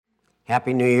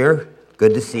Happy New Year.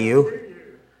 Good to see you.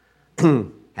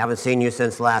 Haven't seen you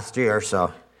since last year,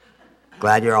 so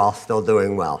glad you're all still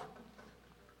doing well.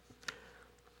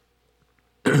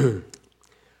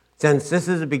 Since this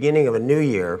is the beginning of a new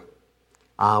year,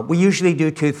 we usually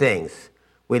do two things.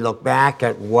 We look back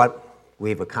at what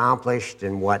we've accomplished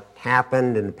and what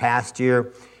happened in the past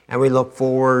year, and we look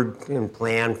forward and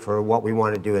plan for what we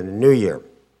want to do in the new year.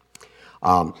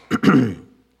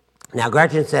 Now,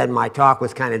 Gretchen said my talk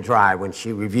was kind of dry when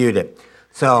she reviewed it,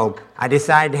 so I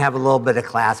decided to have a little bit of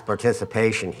class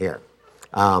participation here.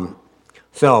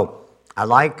 So I'd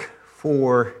like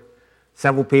for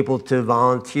several people to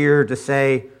volunteer to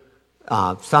say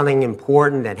something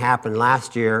important that happened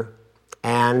last year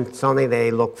and something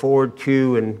they look forward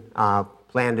to and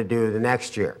plan to do the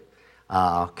next year.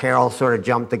 Carol sort of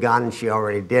jumped the gun. She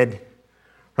already did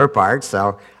her part,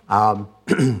 so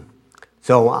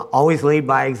so always lead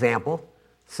by example.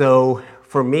 So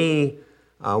for me,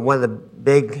 one of the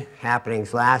big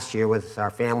happenings last year was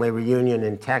our family reunion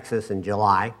in Texas in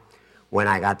July, when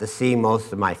I got to see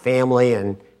most of my family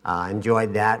and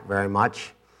enjoyed that very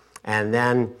much. And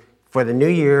then for the new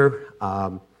year,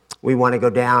 we want to go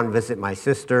down and visit my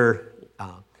sister,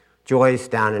 Joyce,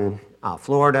 down in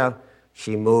Florida.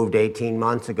 She moved 18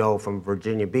 months ago from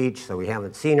Virginia Beach, so we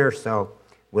haven't seen her, so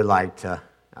we'd like to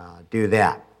do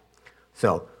that.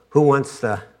 So who wants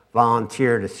to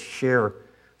volunteer to share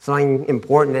something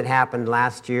important that happened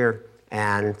last year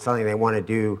and something they want to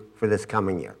do for this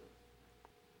coming year?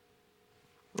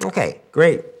 Okay,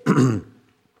 great.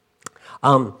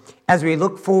 As we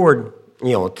look forward,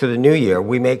 to the new year,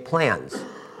 we make plans.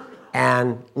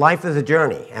 And life is a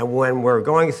journey. And when we're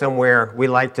going somewhere, we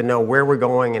like to know where we're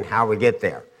going and how we get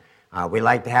there. We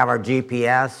like to have our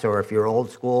GPS, or if you're old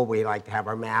school, we like to have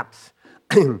our maps.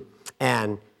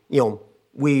 And,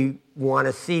 we want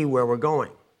to see where we're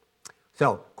going.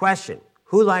 So, question,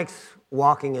 who likes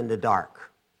walking in the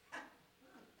dark? I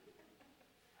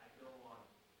go on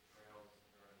trails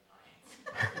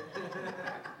during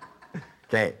night.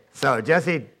 Okay, so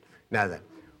Jesse knows it.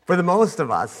 For the most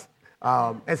of us,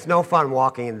 it's no fun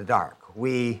walking in the dark.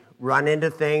 We run into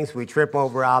things, we trip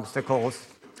over obstacles.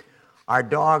 Our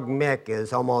dog Mick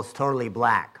is almost totally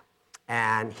black,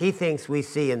 and he thinks we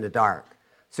see in the dark.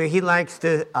 So he likes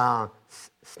to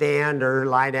stand or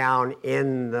lie down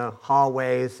in the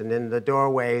hallways and in the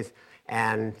doorways,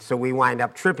 and so we wind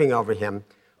up tripping over him.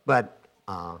 But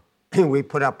we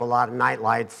put up a lot of night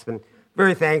lights, and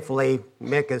very thankfully,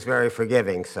 Mick is very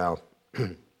forgiving. So,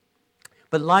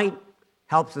 but light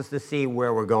helps us to see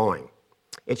where we're going.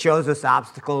 It shows us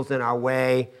obstacles in our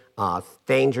way,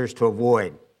 dangers to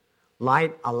avoid.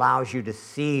 Light allows you to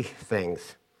see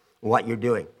things, what you're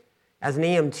doing. As an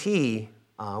EMT,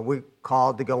 we're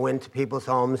called to go into people's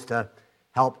homes to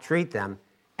help treat them,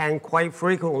 and quite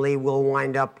frequently we'll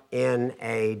wind up in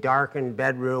a darkened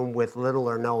bedroom with little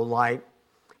or no light.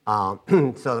 So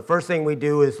the first thing we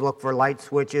do is look for light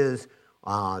switches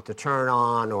to turn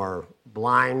on, or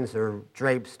blinds or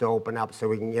drapes to open up so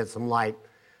we can get some light.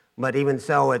 But even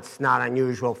so, it's not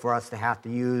unusual for us to have to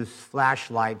use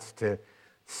flashlights to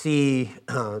see,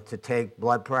 to take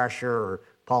blood pressure or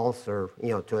pulse, or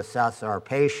to assess our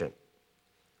patient.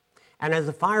 And as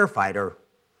a firefighter,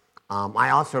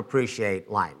 I also appreciate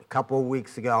light. A couple of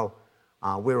weeks ago,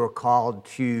 we were called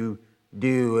to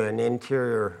do an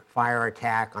interior fire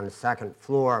attack on the second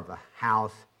floor of a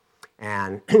house.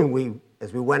 And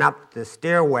as we went up the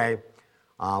stairway,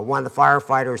 one of the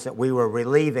firefighters that we were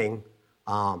relieving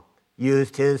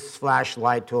used his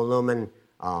flashlight to illumine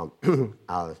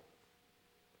a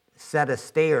set of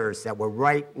stairs that were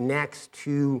right next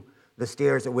to the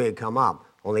stairs that we had come up.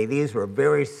 Only these were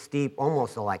very steep,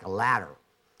 almost like a ladder.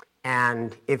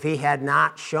 And if he had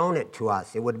not shown it to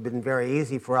us, it would have been very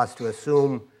easy for us to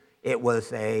assume it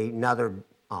was another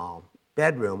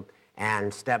bedroom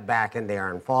and step back in there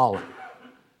and fall in.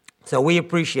 So we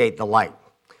appreciate the light.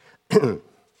 I'd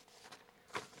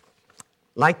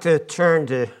like to turn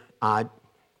to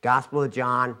Gospel of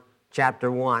John, chapter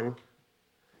 1,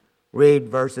 read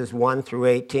verses 1 through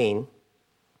 18.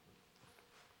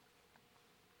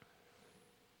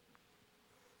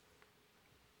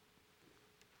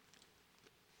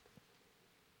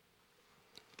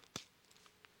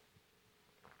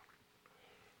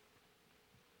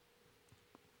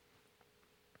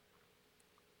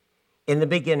 In the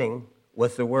beginning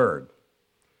was the Word,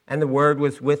 and the Word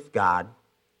was with God,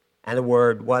 and the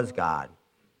Word was God.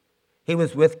 He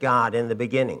was with God in the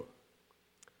beginning.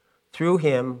 Through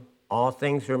him all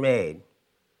things were made.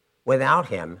 Without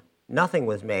him nothing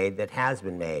was made that has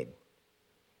been made.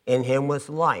 In him was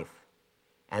life,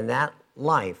 and that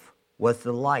life was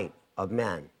the light of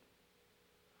men.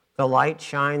 The light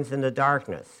shines in the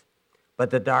darkness, but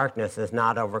the darkness has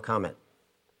not overcome it.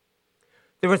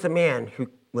 There was a man who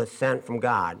was sent from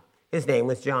God. His name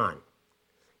was John.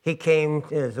 He came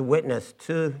as a witness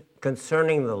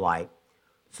concerning the light,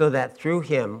 so that through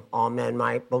him all men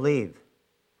might believe.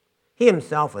 He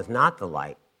himself was not the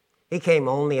light. He came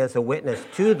only as a witness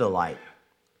to the light.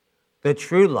 The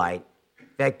true light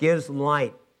that gives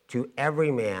light to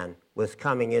every man was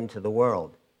coming into the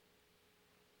world.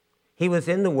 He was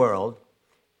in the world,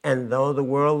 and though the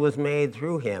world was made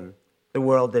through him, the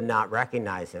world did not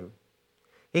recognize him.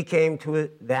 He came to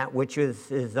that which was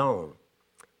his own,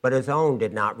 but his own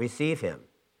did not receive him.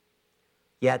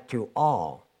 Yet to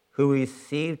all who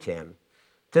received him,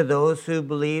 to those who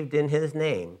believed in his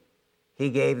name,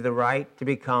 he gave the right to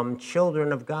become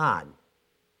children of God.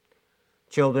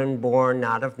 Children born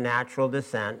not of natural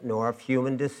descent, nor of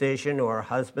human decision or a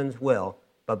husband's will,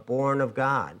 but born of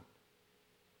God.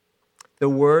 The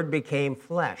Word became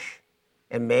flesh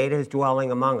and made his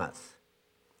dwelling among us.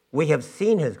 We have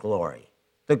seen his glory,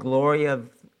 the glory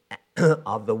of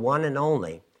the one and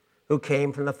only, who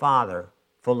came from the Father,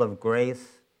 full of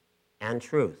grace and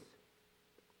truth.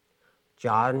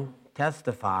 John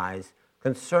testifies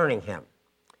concerning him.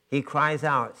 He cries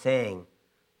out, saying,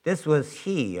 "This was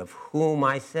he of whom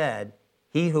I said,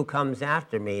 'He who comes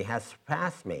after me has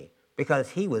surpassed me,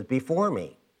 because he was before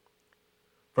me.'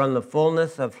 From the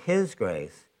fullness of his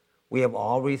grace, we have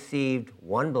all received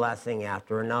one blessing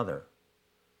after another.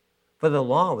 For the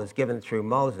law was given through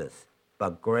Moses,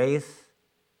 but grace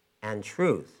and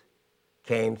truth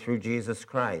came through Jesus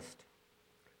Christ.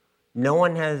 No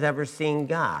one has ever seen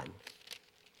God,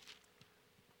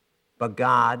 but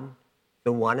God,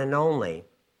 the one and only,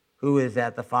 who is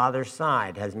at the Father's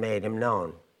side, has made him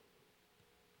known."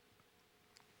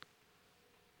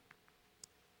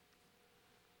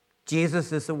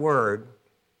 Jesus is the Word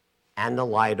and the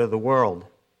light of the world.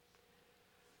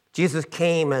 Jesus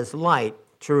came as light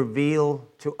to reveal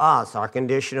to us our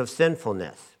condition of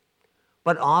sinfulness,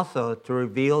 but also to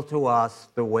reveal to us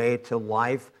the way to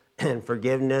life and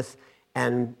forgiveness,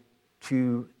 and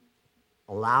to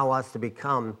allow us to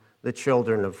become the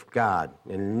children of God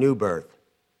in new birth.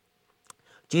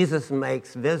 Jesus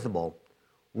makes visible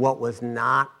what was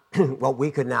not, what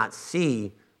we could not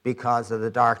see because of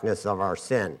the darkness of our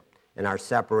sin and our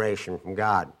separation from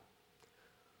God.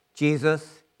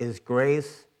 Jesus is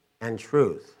grace and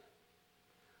truth.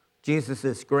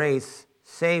 Jesus' grace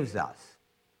saves us.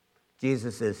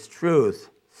 Jesus' truth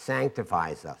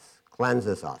sanctifies us,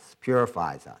 cleanses us,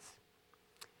 purifies us.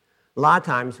 A lot of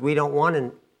times we don't want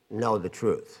to know the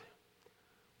truth.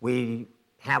 We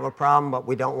have a problem, but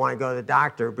we don't want to go to the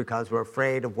doctor because we're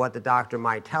afraid of what the doctor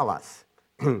might tell us.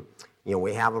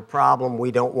 We have a problem,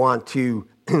 we don't want to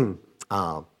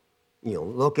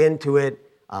look into it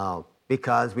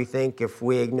because we think if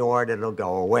we ignore it, it'll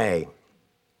go away.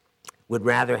 We'd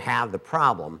rather have the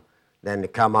problem than to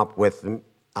come up with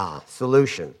a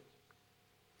solution.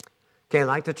 Okay, I'd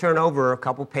like to turn over a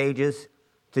couple pages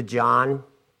to John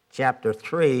chapter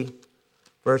 3,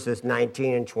 verses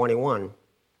 19 and 21.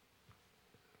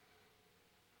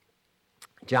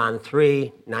 John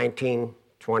 3, 19,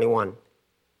 21.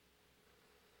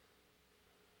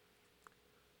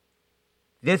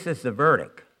 This is the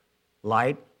verdict.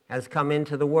 Light has come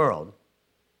into the world,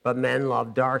 but men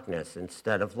love darkness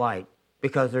instead of light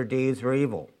because their deeds were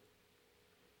evil.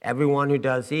 Everyone who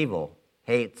does evil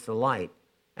hates the light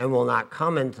and will not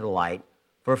come into the light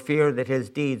for fear that his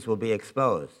deeds will be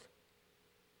exposed.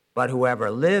 But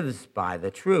whoever lives by the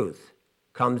truth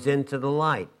comes into the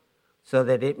light, so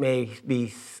that it may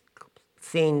be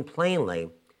seen plainly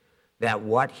that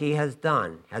what he has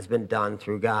done has been done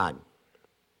through God.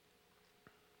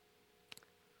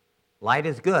 Light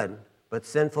is good, but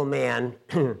sinful man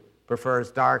prefers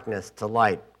darkness to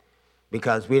light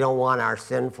because we don't want our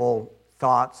sinful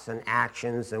thoughts and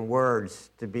actions and words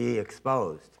to be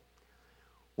exposed.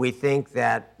 We think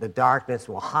that the darkness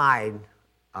will hide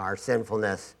our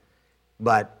sinfulness,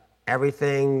 but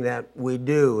everything that we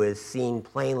do is seen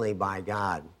plainly by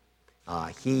God.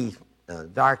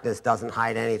 Darkness doesn't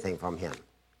hide anything from him.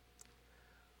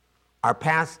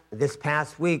 This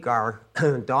past week, our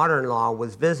daughter-in-law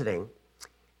was visiting,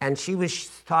 and she was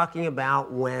talking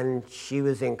about when she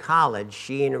was in college,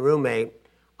 she and a roommate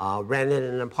rented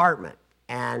an apartment.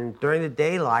 And during the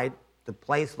daylight, the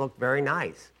place looked very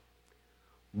nice.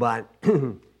 But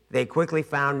they quickly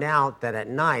found out that at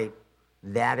night,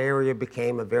 that area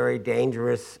became a very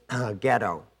dangerous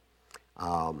ghetto.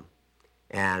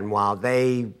 And while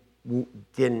they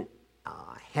didn't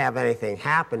have anything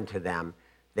happen to them,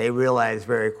 they realized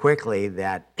very quickly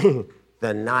that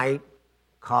the night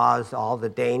cause all the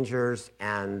dangers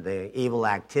and the evil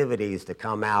activities to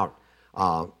come out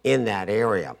in that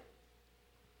area.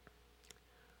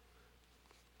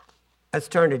 Let's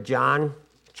turn to John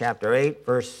chapter 8,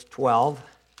 verse 12.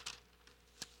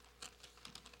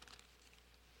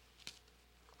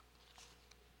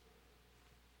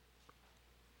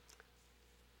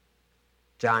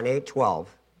 John 8:12.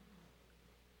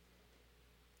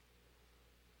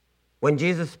 When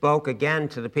Jesus spoke again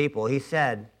to the people, he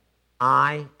said,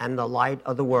 I am the light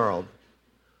of the world.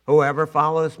 Whoever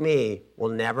follows me will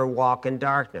never walk in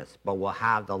darkness, but will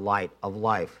have the light of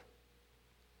life.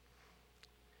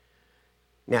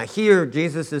 Now here,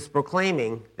 Jesus is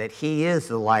proclaiming that he is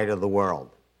the light of the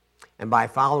world. And by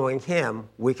following him,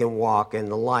 we can walk in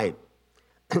the light.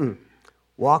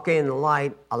 Walking in the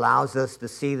light allows us to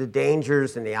see the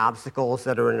dangers and the obstacles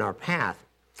that are in our path.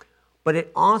 But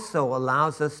it also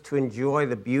allows us to enjoy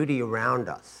the beauty around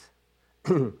us.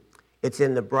 It's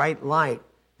in the bright light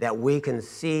that we can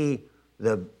see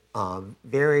the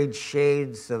varied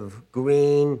shades of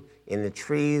green in the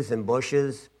trees and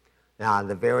bushes,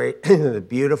 the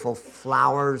beautiful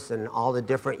flowers and all the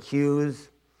different hues,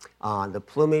 the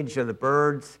plumage of the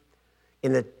birds.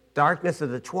 In the darkness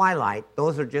of the twilight,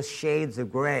 those are just shades of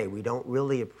gray. We don't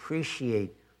really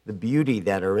appreciate the beauty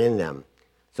that are in them.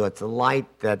 So it's a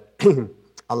light that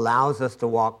allows us to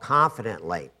walk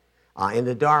confidently. In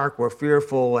the dark, we're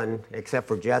fearful, and except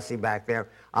for Jesse back there,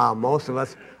 most of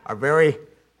us are very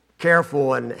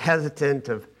careful and hesitant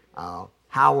of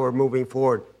how we're moving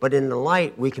forward. But in the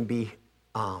light, we can be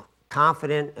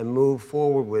confident and move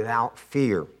forward without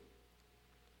fear.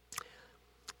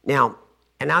 Now,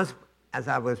 and as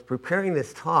I was preparing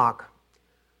this talk,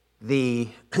 the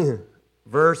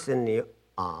verse in the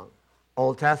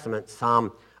Old Testament,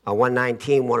 Psalm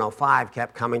 119, 105,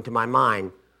 kept coming to my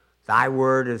mind. Thy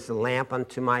word is a lamp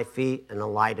unto my feet and a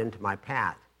light unto my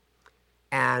path.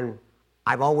 And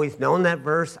I've always known that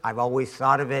verse. I've always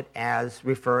thought of it as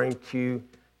referring to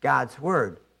God's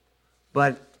word.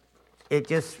 But it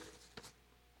just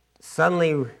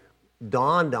suddenly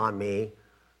dawned on me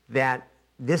that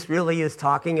this really is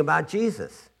talking about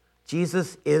Jesus.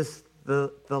 Jesus is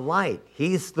the light.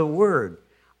 He's the word.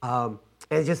 And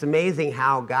it's just amazing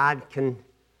how God can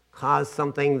cause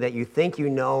something that you think you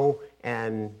know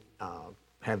and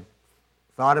have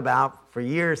thought about for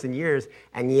years and years,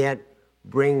 and yet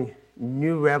bring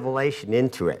new revelation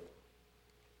into it.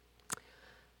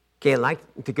 Okay, I'd like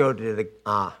to go to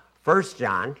the 1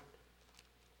 John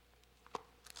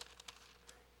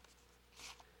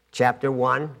chapter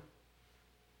 1,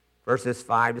 verses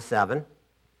 5 to 7.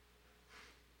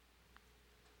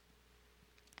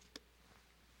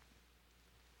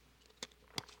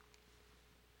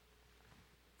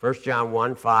 1 John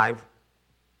 1, 5.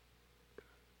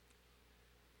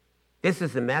 This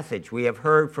is the message we have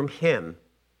heard from him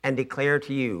and declare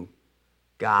to you,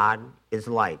 God is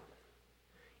light.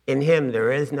 In him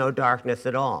there is no darkness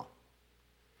at all.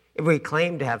 If we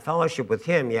claim to have fellowship with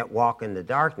him, yet walk in the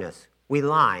darkness, we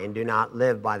lie and do not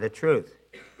live by the truth.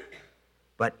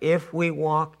 But if we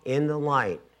walk in the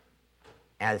light,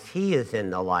 as he is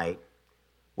in the light,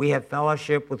 we have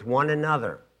fellowship with one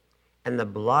another, and the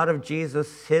blood of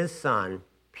Jesus, his Son,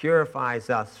 purifies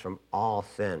us from all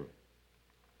sin.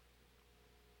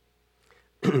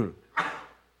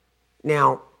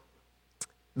 Now,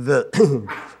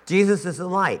 Jesus is the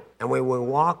light, and when we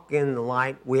walk in the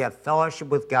light, we have fellowship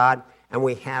with God, and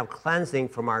we have cleansing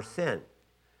from our sin.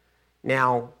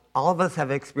 Now, all of us have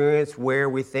experienced where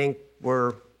we think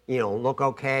we're, look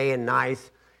okay and nice,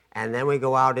 and then we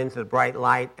go out into the bright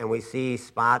light, and we see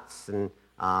spots and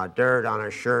dirt on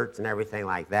our shirts and everything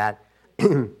like that.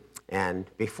 And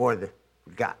before we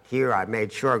got here, I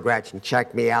made sure Gretchen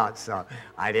checked me out, so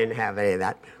I didn't have any of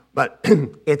that. But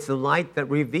it's the light that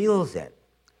reveals it.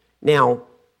 Now,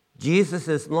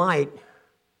 Jesus' light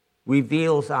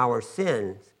reveals our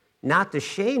sins, not to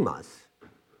shame us,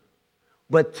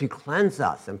 but to cleanse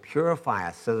us and purify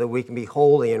us so that we can be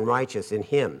holy and righteous in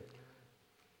him.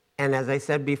 And as I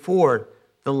said before,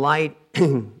 the light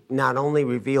not only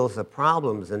reveals the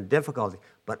problems and difficulties,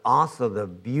 but also the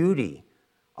beauty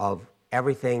of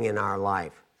everything in our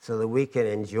life so that we can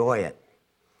enjoy it.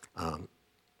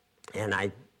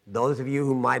 Those of you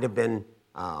who might have been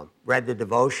read the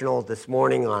devotional this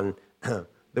morning on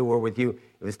the Word with You,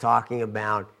 it was talking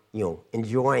about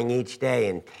enjoying each day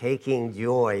and taking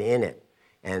joy in it.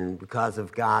 And because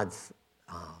of God's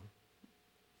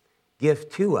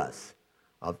gift to us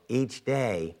of each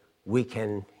day, we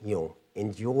can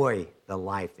enjoy the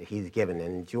life that he's given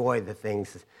and enjoy the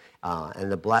things and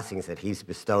the blessings that he's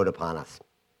bestowed upon us.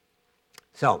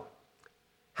 So,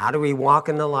 how do we walk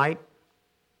in the light?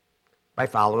 By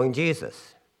following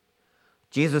Jesus.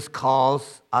 Jesus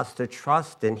calls us to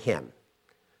trust in him,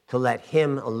 to let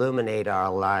him illuminate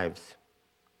our lives.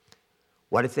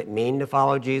 What does it mean to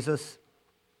follow Jesus?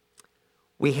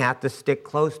 We have to stick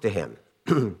close to him.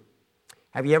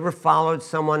 Have you ever followed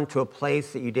someone to a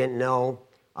place that you didn't know,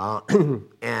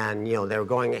 and they were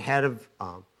going ahead of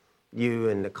you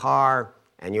in the car,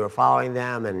 and you were following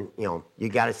them, and you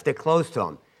got to stick close to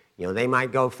them. They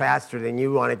might go faster than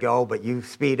you want to go, but you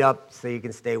speed up so you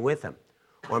can stay with them.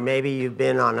 Or maybe you've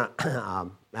been on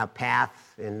a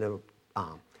path in the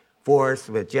forest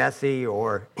with Jesse,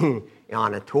 or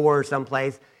on a tour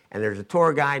someplace, and there's a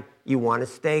tour guide. You want to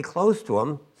stay close to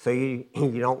him so you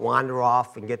don't wander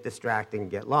off and get distracted and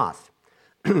get lost.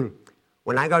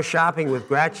 When I go shopping with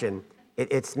Gretchen,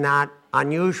 it's not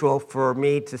unusual for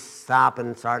me to stop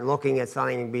and start looking at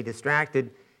something and be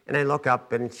distracted, and I look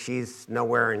up and she's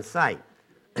nowhere in sight.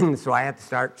 So I have to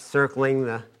start circling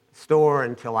the store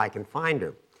until I can find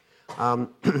her.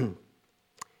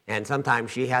 And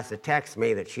sometimes she has to text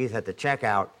me that she's at the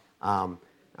checkout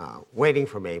waiting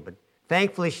for me, but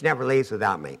thankfully she never leaves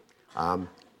without me.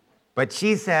 But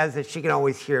she says that she can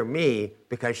always hear me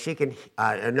because she can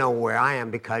know where I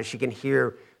am because she can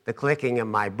hear the clicking of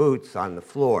my boots on the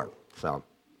floor. So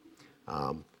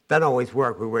doesn't always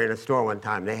work. We were in a store one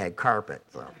time, they had carpet.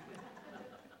 So.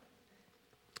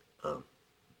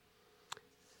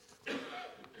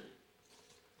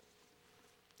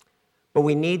 But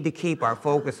we need to keep our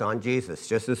focus on Jesus,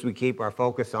 just as we keep our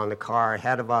focus on the car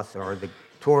ahead of us or the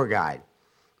tour guide.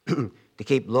 To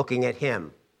keep looking at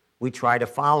him. We try to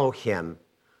follow him,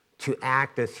 to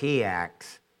act as he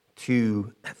acts,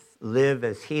 to live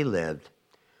as he lived.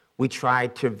 We try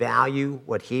to value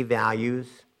what he values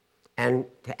and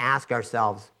to ask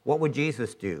ourselves, what would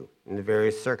Jesus do in the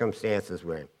various circumstances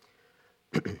we're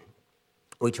in?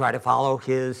 We try to follow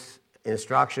his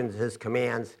instructions, his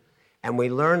commands, and we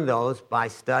learn those by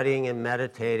studying and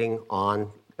meditating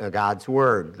on God's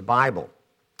Word, the Bible.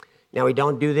 Now, we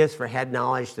don't do this for head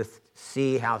knowledge to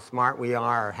see how smart we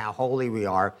are or how holy we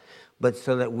are, but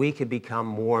so that we could become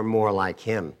more and more like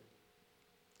him.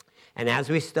 And as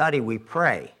we study, we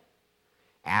pray,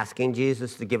 asking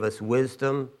Jesus to give us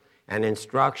wisdom and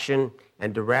instruction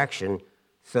and direction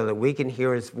so that we can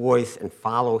hear his voice and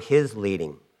follow his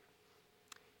leading.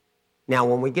 Now,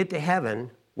 when we get to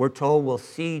heaven, we're told we'll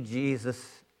see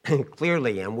Jesus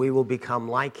clearly and we will become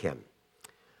like him.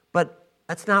 But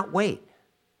let's not wait.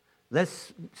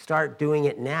 Let's start doing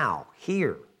it now,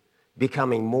 here,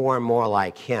 becoming more and more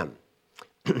like him.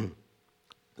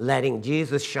 Letting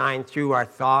Jesus shine through our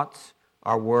thoughts,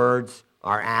 our words,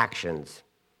 our actions.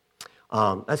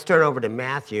 Let's turn over to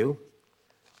Matthew.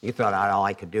 You thought all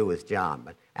I could do was John,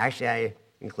 but actually I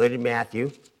included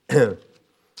Matthew,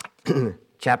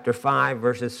 chapter 5,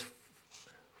 verses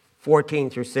 14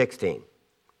 through 16.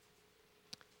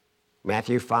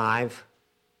 Matthew 5,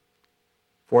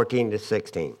 14 to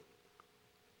 16.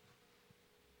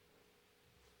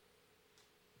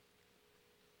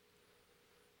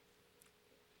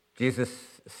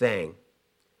 Jesus saying,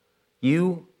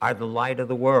 "You are the light of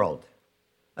the world.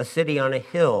 A city on a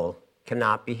hill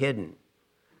cannot be hidden.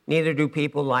 Neither do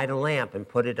people light a lamp and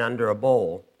put it under a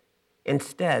bowl.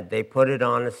 Instead, they put it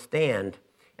on a stand,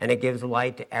 and it gives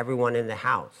light to everyone in the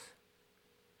house.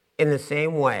 In the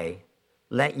same way,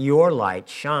 let your light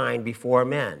shine before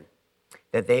men,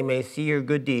 that they may see your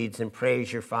good deeds and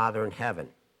praise your Father in heaven."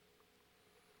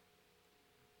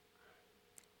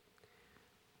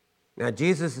 Now,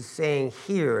 Jesus is saying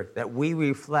here that we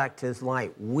reflect his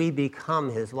light. We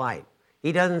become his light.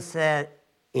 He didn't say,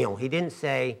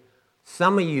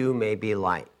 some of you may be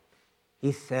light.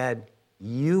 He said,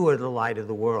 you are the light of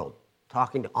the world,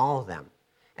 talking to all of them.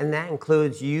 And that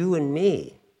includes you and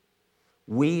me.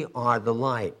 We are the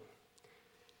light.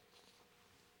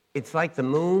 It's like the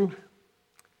moon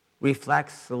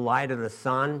reflects the light of the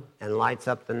sun and lights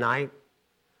up the night.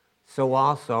 So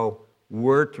also,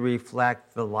 we're to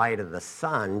reflect the light of the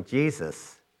sun,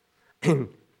 Jesus,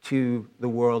 to the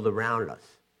world around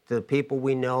us, to the people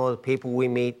we know, the people we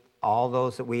meet, all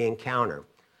those that we encounter,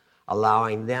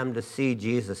 allowing them to see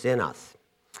Jesus in us.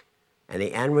 And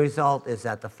the end result is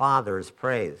that the Father is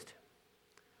praised.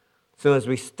 So as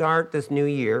we start this new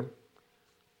year,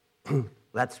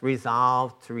 let's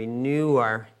resolve to renew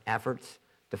our efforts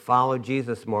to follow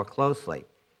Jesus more closely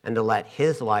and to let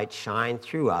his light shine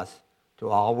through us to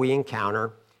all we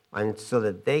encounter, and so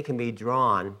that they can be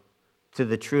drawn to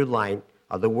the true light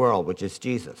of the world, which is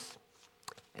Jesus.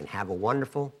 And have a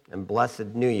wonderful and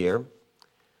blessed new year. And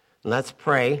let's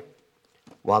pray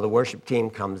while the worship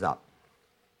team comes up.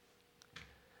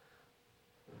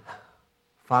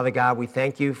 Father God, we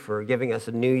thank you for giving us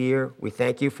a new year. We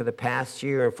thank you for the past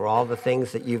year and for all the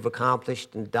things that you've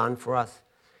accomplished and done for us.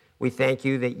 We thank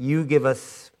you that you give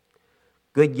us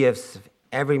good gifts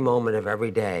every moment of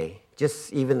every day,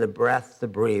 just even the breath to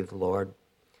breathe, Lord.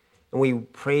 And we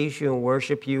praise you and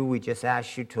worship you. We just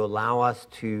ask you to allow us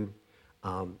to,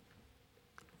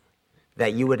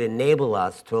 that you would enable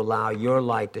us to allow your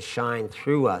light to shine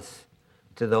through us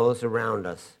to those around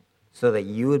us, so that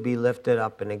you would be lifted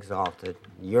up and exalted.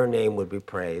 Your name would be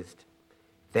praised.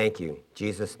 Thank you. In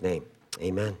Jesus' name,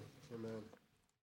 amen.